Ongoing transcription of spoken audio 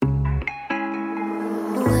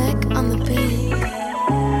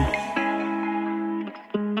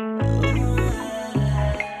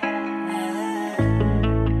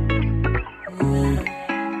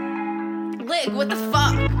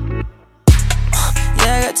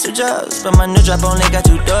2 jobs, but my new job only got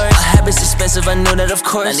 2 doors. My habits expensive, I knew that of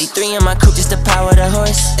course. I need 3 in my coupe just to power the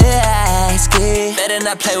horse. Yeah, it's good. Better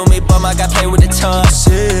not play with me, bum, I got play with the toy.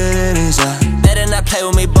 Better not play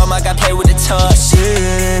with me, bum, I got play with the toy.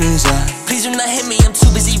 Please do not hit me, I'm too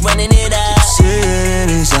busy running it up.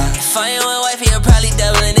 If I ain't with wifey, I'm probably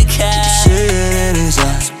doubling the cash. So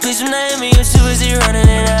please do not hit me, I'm too busy running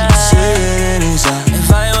it up. If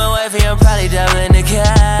I ain't with wifey, I'm probably doubling the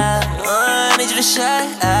cash. I need you to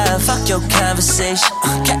shut up, fuck your conversation.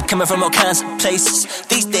 Cat coming from all kinds of places.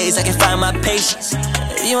 These days I can find my patience.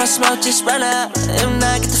 If you want smoke, just run up. If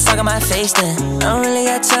not, get the fuck out my face then. I don't really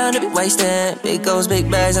got time to be wasting. Big goals,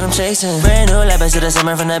 big bags that I'm chasing. Brand new lapis to the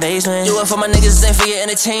summer from the basement. Do it for my niggas, ain't for your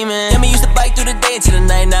entertainment. Let me use the bike through the day into the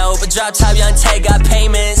night. Now open drop top, young Tay got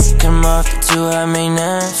payments. Come off the 2 high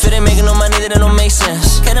maintenance. If it ain't making no money, then it don't make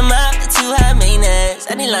sense. Cut them off the 2 high maintenance.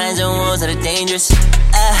 Any lines and walls that are dangerous.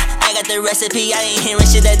 I got the recipe, I ain't hearing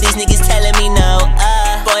shit that these niggas telling me no.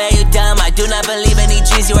 Boy, are you dumb? I do not believe any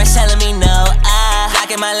dreams you are selling me, no.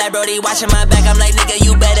 Knocking my lap, bro, they watching my back. I'm like, nigga,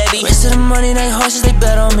 you better be. Rest of the money, they horses, they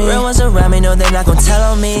bet on me. Real ones around me, no, they not gon' tell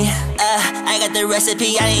on me. I got the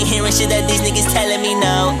recipe, I ain't hearing shit that these niggas telling me,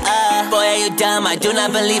 no. Boy, are you dumb? I do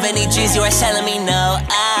not believe any dreams you are selling me, no.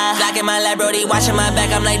 Knocking my lap, bro, they watching my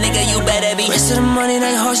back. I'm like, nigga, you better be. Rest of the money,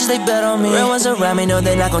 they horses, they bet on me. Real ones around me, no,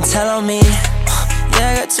 they not gon' tell on me.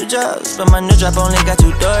 Yeah, I got 2 jobs, but my new job only got 2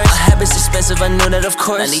 doors. My habits expensive, I knew that of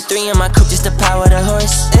course. I need 3 in my coupe just to power the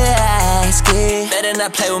horse. Yeah, it's good. Better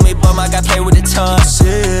not play with me, bum, I got play with the toy.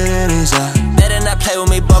 Better not play with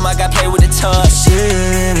me, bum, I got play with the toy.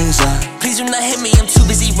 Please do not hit me, I'm too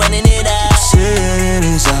busy running it up.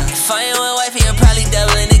 If I ain't with wifey, I'm probably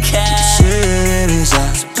doubling the cash. So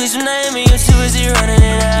please do not hit me, I'm too busy running it up.